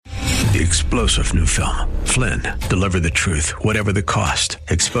The explosive new film, Flynn, deliver the truth, whatever the cost,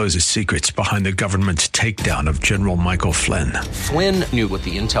 exposes secrets behind the government's takedown of General Michael Flynn. Flynn knew what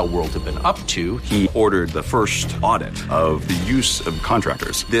the intel world had been up to. He ordered the first audit of the use of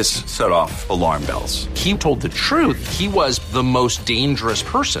contractors. This set off alarm bells. He told the truth. He was the most dangerous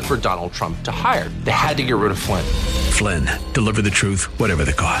person for Donald Trump to hire. They had to get rid of Flynn. Flynn, deliver the truth, whatever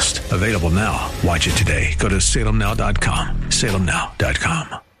the cost. Available now. Watch it today. Go to salemnow.com.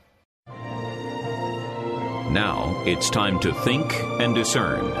 salemnow.com. Now it's time to think and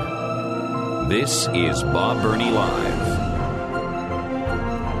discern. This is Bob Burney Live.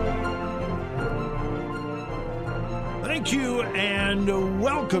 Thank you, and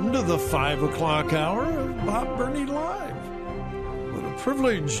welcome to the 5 o'clock hour of Bob Burney Live. What a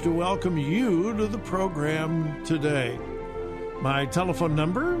privilege to welcome you to the program today. My telephone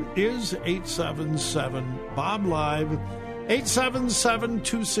number is 877-BOB-LIVE,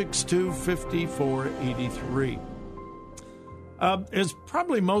 877-262-5483. As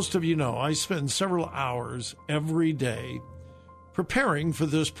probably most of you know, I spend several hours every day preparing for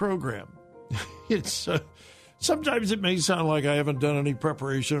this program. It's sometimes it may sound like I haven't done any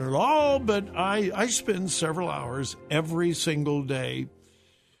preparation at all, but I spend several hours every single day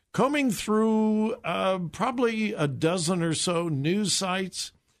combing through probably a dozen or so news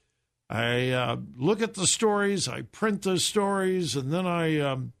sites. I look at the stories, I print the stories, and then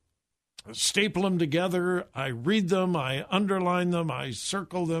I staple them together. I read them, I underline them, I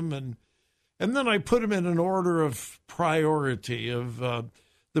circle them, and then I put them in an order of priority, of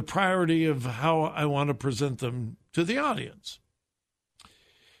the priority of how I want to present them to the audience.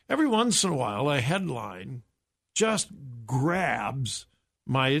 Every once in a while, a headline just grabs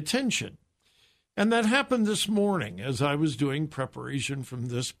my attention. And that happened this morning as I was doing preparation for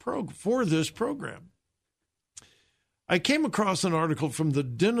this program. I came across an article from the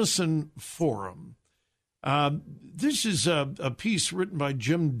Denison Forum. This is a piece written by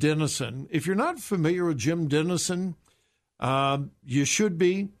Jim Denison. If you're not familiar with Jim Denison, you should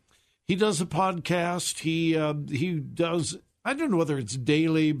be. He does a podcast. He does, I don't know whether it's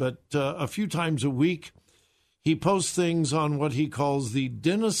daily, but a few times a week. He posts things on what he calls the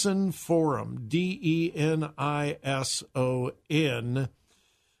Denison Forum, Denison.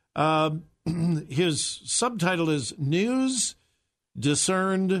 His subtitle is News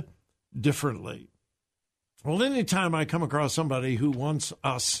Discerned Differently. Well, anytime I come across somebody who wants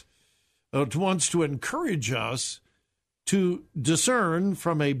to encourage us to discern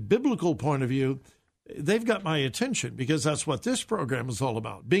from a biblical point of view, they've got my attention, because that's what this program is all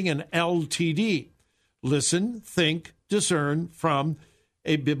about, being an LTD. Listen, think, discern from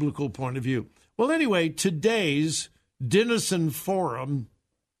a biblical point of view. Well, anyway, today's Denison Forum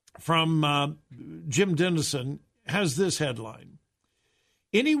from Jim Denison has this headline: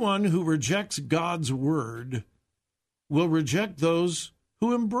 anyone who rejects God's word will reject those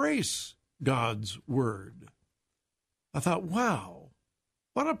who embrace God's word. I thought, wow,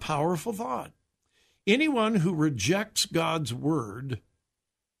 what a powerful thought. Anyone who rejects God's word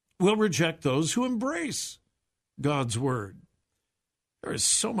will reject those who embrace God's word. There is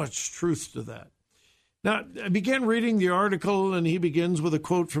so much truth to that. Now, I began reading the article, and he begins with a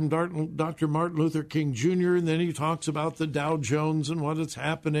quote from Dr. Martin Luther King Jr., and then he talks about the Dow Jones and what is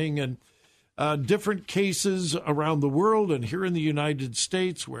happening, and different cases around the world and here in the United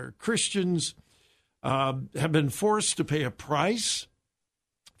States where Christians have been forced to pay a price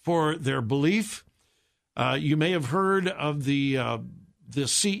for their belief. You may have heard of the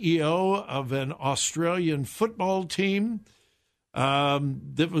CEO of an Australian football team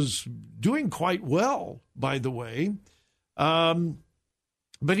that was doing quite well, by the way.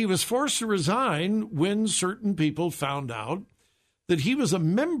 But he was forced to resign when certain people found out that he was a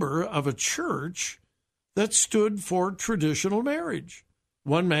member of a church that stood for traditional marriage,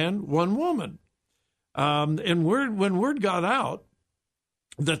 one man, one woman. And when word got out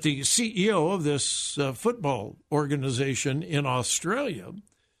that the CEO of this football organization in Australia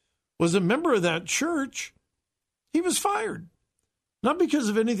was a member of that church, he was fired. Not because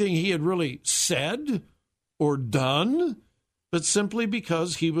of anything he had really said or done, but simply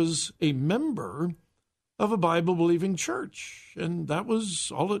because he was a member of a Bible-believing church. And that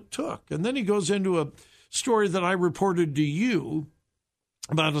was all it took. And then he goes into a story that I reported to you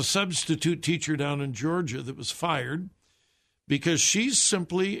about a substitute teacher down in Georgia that was fired because she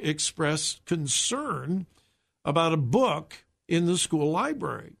simply expressed concern about a book in the school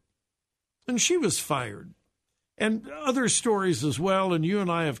library. And she was fired. And other stories as well, and you and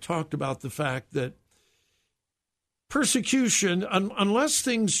I have talked about the fact that persecution, unless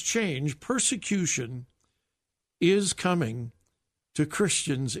things change, persecution is coming to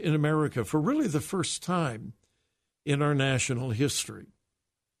Christians in America for really the first time in our national history.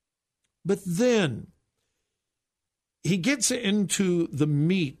 But then he gets into the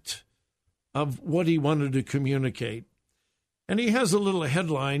meat of what he wanted to communicate. And he has a little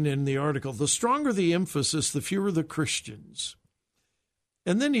headline in the article, "The stronger the emphasis, the fewer the Christians."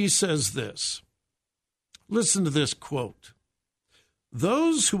 And then he says this. Listen to this quote.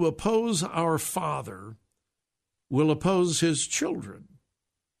 "Those who oppose our Father will oppose his children.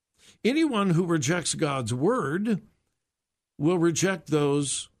 Anyone who rejects God's word will reject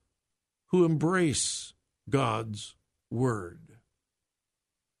those who embrace God's word."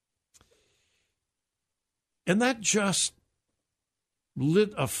 And that just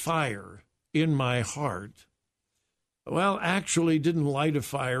lit a fire in my heart. Well, actually didn't light a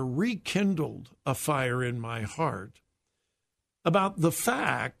fire, rekindled a fire in my heart about the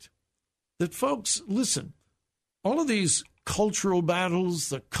fact that, folks, listen, all of these cultural battles,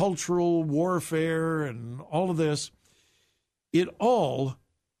 the cultural warfare, and all of this, it all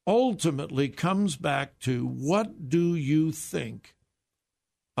ultimately comes back to, what do you think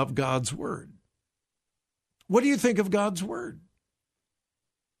of God's word? What do you think of God's word?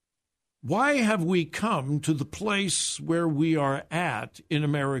 Why have we come to the place where we are at in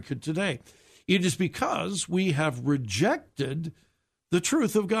America today? It is because we have rejected the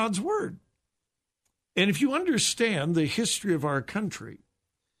truth of God's word. And if you understand the history of our country,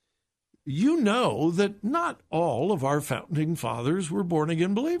 you know that not all of our founding fathers were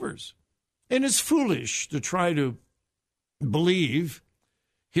born-again believers. And it's foolish to try to believe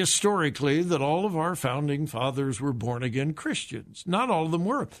historically that all of our founding fathers were born-again Christians. Not all of them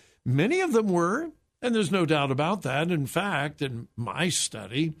were. Many of them were, and there's no doubt about that. In fact, in my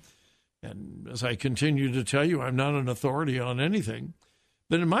study, and as I continue to tell you, I'm not an authority on anything,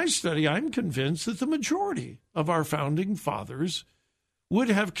 but in my study, I'm convinced that the majority of our founding fathers would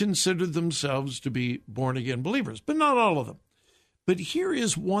have considered themselves to be born-again believers, but not all of them. But here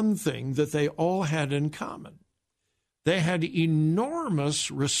is one thing that they all had in common. They had enormous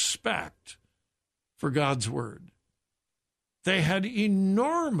respect for God's word. They had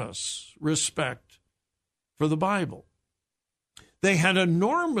enormous respect for the Bible. They had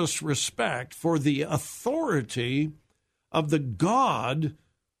enormous respect for the authority of the God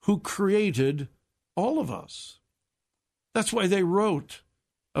who created all of us. That's why they wrote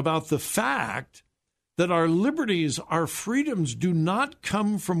about the fact that our liberties, our freedoms do not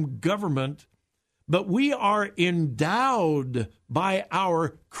come from government, but we are endowed by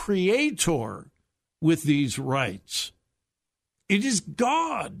our Creator with these rights. It is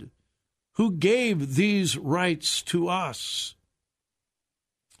God who gave these rights to us.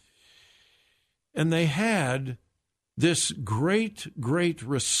 And they had this great, great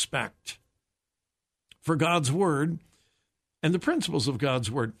respect for God's word and the principles of God's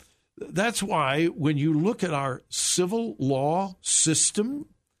word. That's why when you look at our civil law system,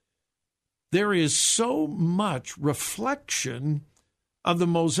 there is so much reflection of the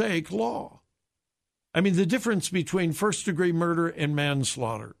Mosaic law. I mean, the difference between first-degree murder and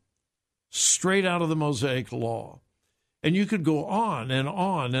manslaughter, straight out of the Mosaic law. And you could go on and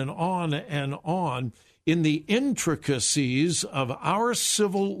on and on and on in the intricacies of our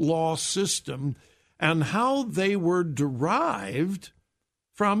civil law system and how they were derived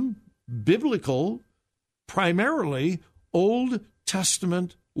from biblical, primarily Old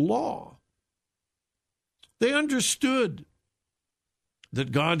Testament law. They understood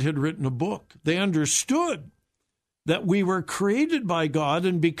that God had written a book. They understood that we were created by God,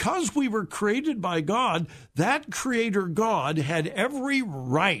 and because we were created by God, that Creator God had every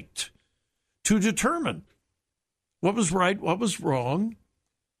right to determine what was right, what was wrong,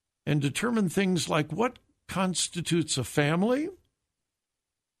 and determine things like what constitutes a family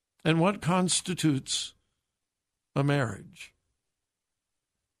and what constitutes a marriage.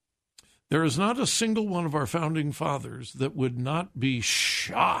 There is not a single one of our founding fathers that would not be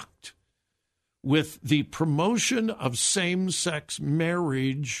shocked with the promotion of same-sex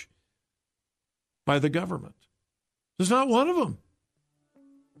marriage by the government. There's not one of them,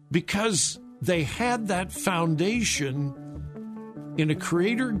 because they had that foundation in a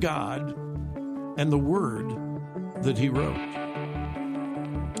Creator God and the Word that He wrote.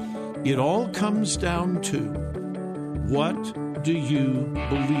 It all comes down to, what do you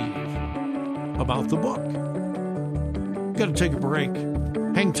believe about the book? Got to take a break.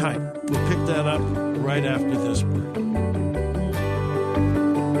 Hang tight. We'll pick that up right after this break.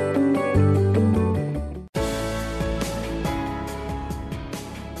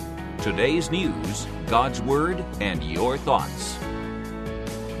 Today's news, God's Word, and your thoughts.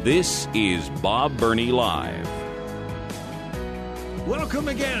 This is Bob Burney Live. Welcome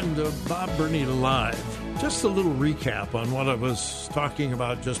again to Bob Burney Live. Just a little recap on what I was talking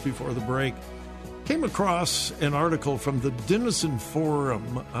about just before the break. Came across an article from the Denison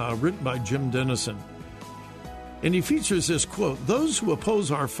Forum written by Jim Denison. And he features this quote, "Those who oppose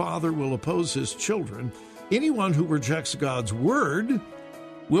our Father will oppose his children. Anyone who rejects God's word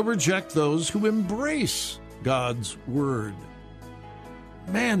will reject those who embrace God's word."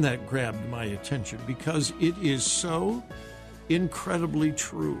 Man, that grabbed my attention because it is so incredibly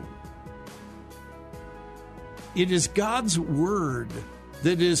true. It is God's word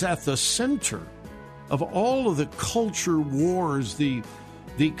that is at the center of all of the culture wars, the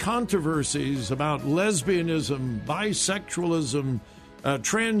controversies about lesbianism, bisexualism,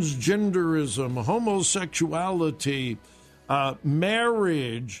 transgenderism, homosexuality,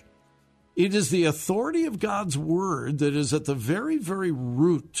 marriage. It is the authority of God's word that is at the very, very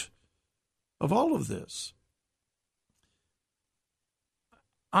root of all of this.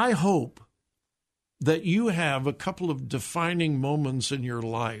 I hope that you have a couple of defining moments in your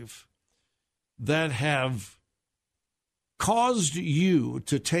life that have caused you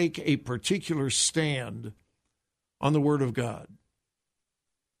to take a particular stand on the Word of God.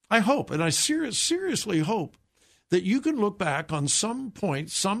 I hope, and I seriously hope, that you can look back on some point,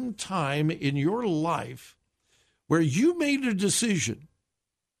 some time in your life where you made a decision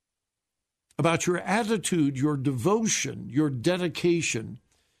about your attitude, your devotion, your dedication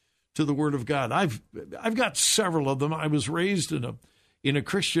to the Word of God. I've got several of them. I was raised in a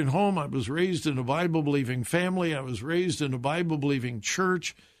Christian home. I was raised in a Bible-believing family. I was raised in a Bible-believing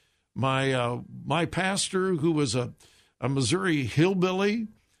church. My pastor, who was a Missouri hillbilly,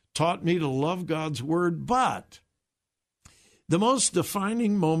 taught me to love God's Word. But the most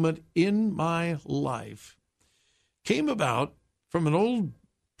defining moment in my life came about from an old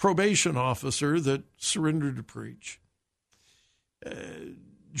probation officer that surrendered to preach.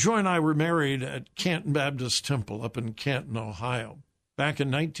 Joy and I were married at Canton Baptist Temple up in Canton, Ohio, back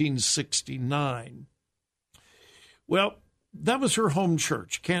in 1969. Well, that was her home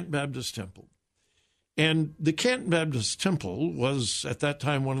church, Canton Baptist Temple. And the Canton Baptist Temple was, at that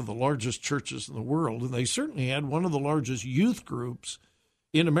time, one of the largest churches in the world, and they certainly had one of the largest youth groups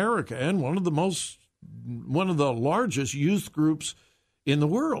in America and one of the largest youth groups in the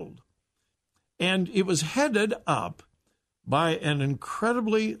world. And it was headed up by an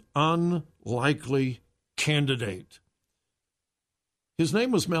incredibly unlikely candidate. His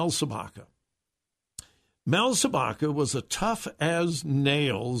name was Mel Sabaka. Mel Sabaka was a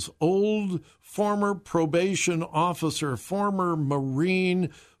tough-as-nails, old former probation officer, former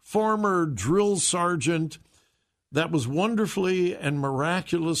Marine, former drill sergeant that was wonderfully and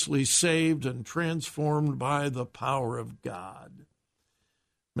miraculously saved and transformed by the power of God.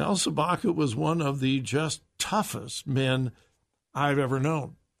 Mel Sabaka was one of the just toughest men I've ever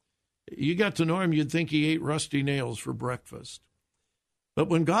known. You got to know him, you'd think he ate rusty nails for breakfast. But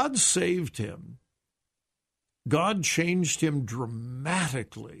when God saved him, God changed him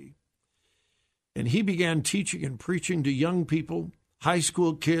dramatically. And he began teaching and preaching to young people, high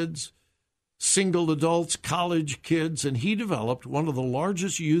school kids, single adults, college kids, and he developed one of the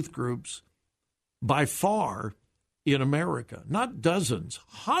largest youth groups by far in America. Not dozens,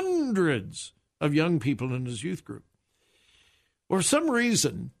 hundreds of young people in his youth group. For some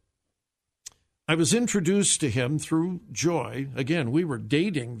reason, I was introduced to him through Joy. Again, we were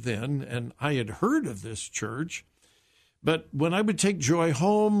dating then, and I had heard of this church. But when I would take Joy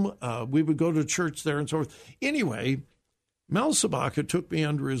home, we would go to church there and so forth. Anyway, Mel Sabaka took me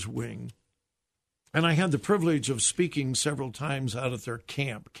under his wing, and I had the privilege of speaking several times out at their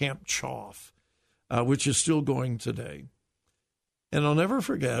camp, Camp Choff, which is still going today. And I'll never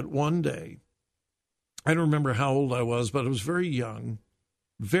forget one day, I don't remember how old I was, but I was very young,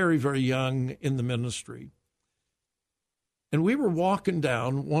 very, very young in the ministry. And we were walking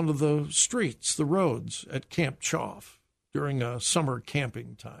down one of the streets, the roads at Camp Choff during a summer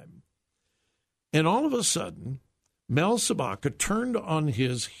camping time. And all of a sudden, Mel Sabaka turned on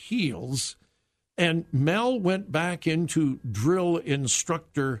his heels, and Mel went back into drill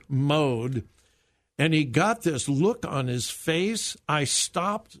instructor mode, and he got this look on his face. I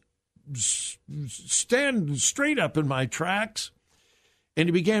stopped, stand straight up in my tracks, and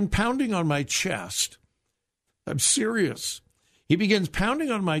he began pounding on my chest. I'm serious. He begins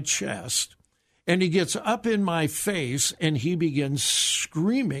pounding on my chest, and he gets up in my face, and he begins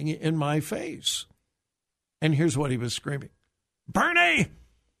screaming in my face. And here's what he was screaming. "Bernie,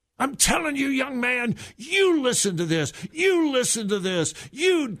 I'm telling you, young man, you listen to this. You listen to this.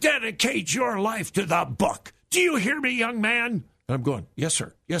 You dedicate your life to the book. Do you hear me, young man?" And I'm going, yes,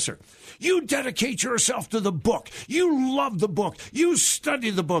 sir. Yes, sir. You dedicate yourself to the book. You love the book. You study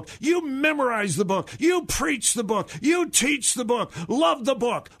the book. You memorize the book. You preach the book. You teach the book. Love the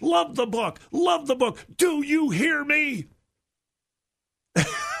book. Love the book. Love the book. Do you hear me?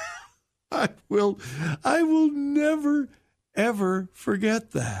 I will never, ever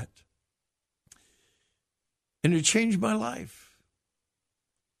forget that. And it changed my life.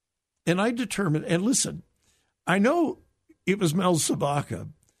 And I determined, and listen, I know it was Mel Sabaka,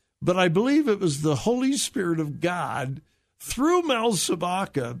 but I believe it was the Holy Spirit of God through Mel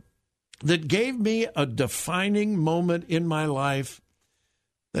Sabaka that gave me a defining moment in my life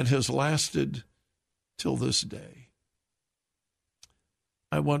that has lasted till this day.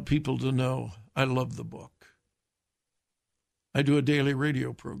 I want people to know I love the book. I do a daily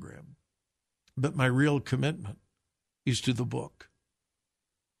radio program, but my real commitment is to the book,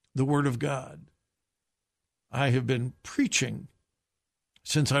 the Word of God. I have been preaching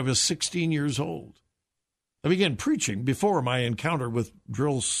since I was 16 years old. I began preaching before my encounter with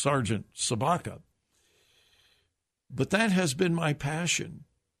Drill Sergeant Sabaka. But that has been my passion.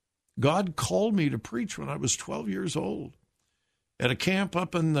 God called me to preach when I was 12 years old at a camp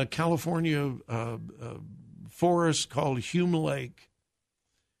up in the California forest called Hume Lake.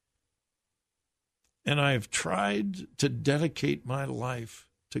 And I've tried to dedicate my life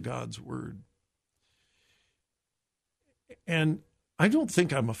to God's Word. And I don't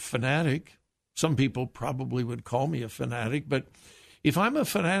think I'm a fanatic. Some people probably would call me a fanatic, but if I'm a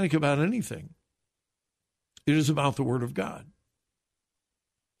fanatic about anything, it is about the Word of God.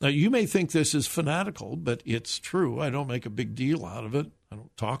 Now, you may think this is fanatical, but it's true. I don't make a big deal out of it. I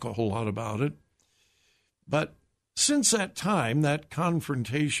don't talk a whole lot about it. But since that time, that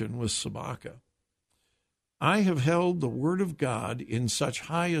confrontation with Sabaka, I have held the Word of God in such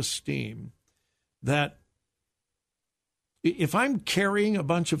high esteem that if I'm carrying a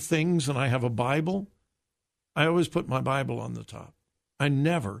bunch of things and I have a Bible, I always put my Bible on the top. I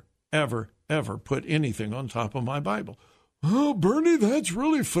never, ever, ever put anything on top of my Bible. Oh, Bernie, that's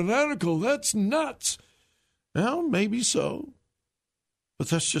really fanatical. That's nuts. Well, maybe so, but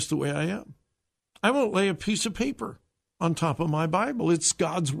that's just the way I am. I won't lay a piece of paper on top of my Bible. It's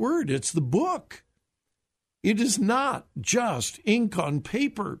God's Word. It's the book. It is not just ink on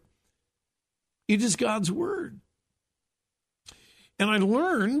paper. It is God's Word. And I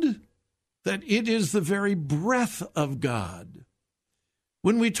learned that it is the very breath of God.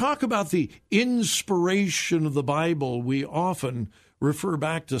 When we talk about the inspiration of the Bible, we often refer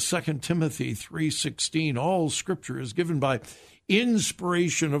back to 2 Timothy 3:16. All Scripture is given by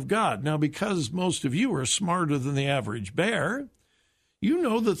inspiration of God. Now, because most of you are smarter than the average bear, you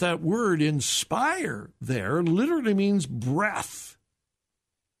know that that word inspire there literally means breath.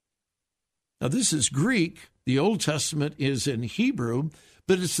 Now, this is Greek. The Old Testament is in Hebrew,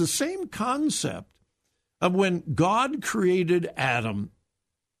 but it's the same concept of when God created Adam.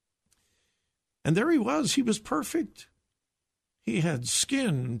 And there he was perfect. He had skin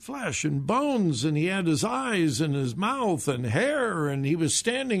and flesh and bones, and he had his eyes and his mouth and hair, and he was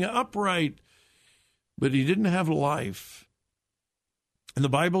standing upright, but he didn't have life. And the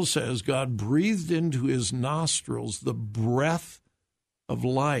Bible says God breathed into his nostrils the breath of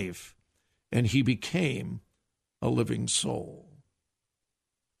life, and he became a living soul.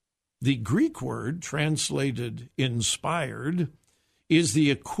 The Greek word translated inspired is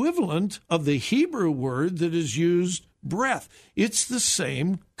the equivalent of the Hebrew word that is used breath. It's the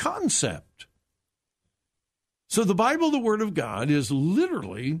same concept. So the Bible, the Word of God, is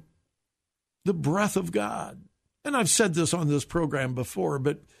literally the breath of God. And I've said this on this program before,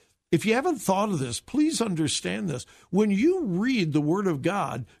 but if you haven't thought of this, please understand this. When you read the Word of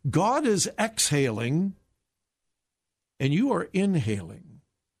God, God is exhaling and you are inhaling.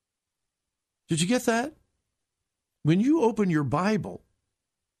 Did you get that? When you open your Bible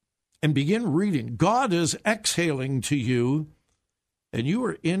and begin reading, God is exhaling to you, and you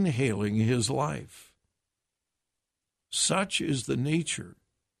are inhaling his life. Such is the nature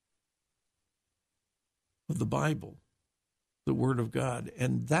of the Bible, the Word of God.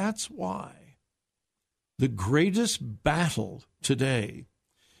 And that's why the greatest battle today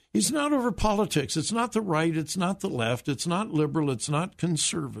is not over politics. It's not the right, it's not the left, it's not liberal, it's not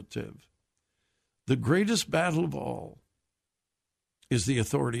conservative. The greatest battle of all is the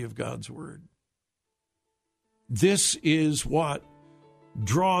authority of God's Word. This is what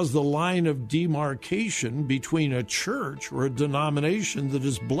draws the line of demarcation between a church or a denomination that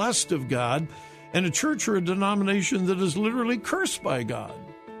is blessed of God and a church or a denomination that is literally cursed by God.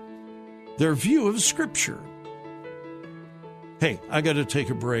 Their view of Scripture. Hey, I got to take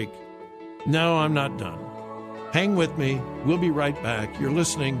a break. No, I'm not done. Hang with me. We'll be right back. You're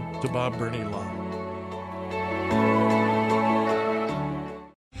listening to Bob Burney Live.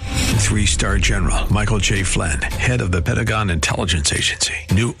 3-star General Michael J. Flynn, head of the Pentagon Intelligence Agency,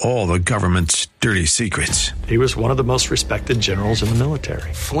 knew all the government's dirty secrets. He was one of the most respected generals in the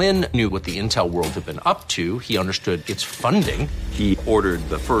military. Flynn knew what the intel world had been up to. He understood its funding. He ordered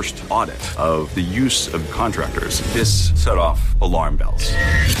the first audit of the use of contractors. This set off alarm bells.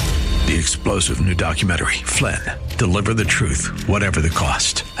 The explosive new documentary, Flynn, Deliver the Truth, Whatever the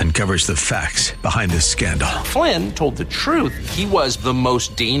Cost, uncovers the facts behind this scandal. Flynn told the truth. He was the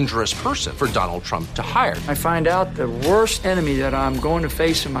most dangerous person for Donald Trump to hire. I find out the worst enemy that I'm going to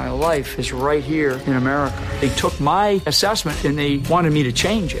face in my life is right here in America. They took my assessment and they wanted me to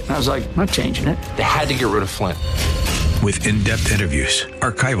change it. And I was like, I'm not changing it. They had to get rid of Flynn. With in-depth interviews,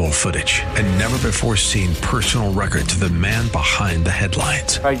 archival footage, and never-before-seen personal records of the man behind the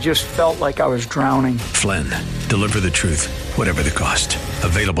headlines. I just felt like I was drowning. Flynn, Deliver the Truth, Whatever the Cost.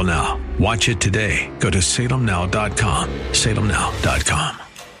 Available now. Watch it today. Go to salemnow.com. salemnow.com.